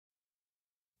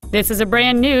This is a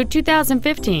brand new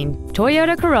 2015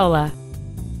 Toyota Corolla.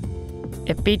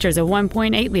 It features a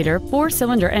 1.8-liter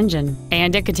four-cylinder engine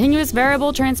and a continuous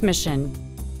variable transmission.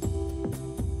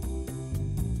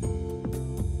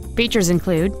 Features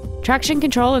include traction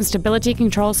control and stability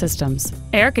control systems,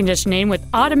 air conditioning with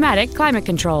automatic climate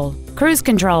control, cruise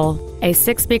control, a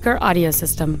 6-speaker audio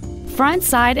system, front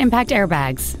side impact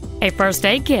airbags, a first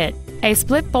aid kit, a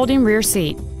split folding rear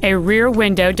seat, a rear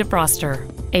window defroster,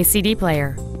 a CD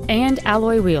player, and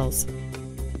alloy wheels.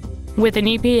 With an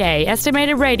EPA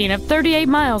estimated rating of 38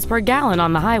 miles per gallon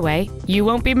on the highway, you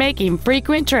won't be making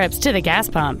frequent trips to the gas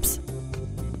pumps.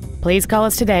 Please call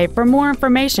us today for more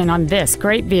information on this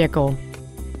great vehicle.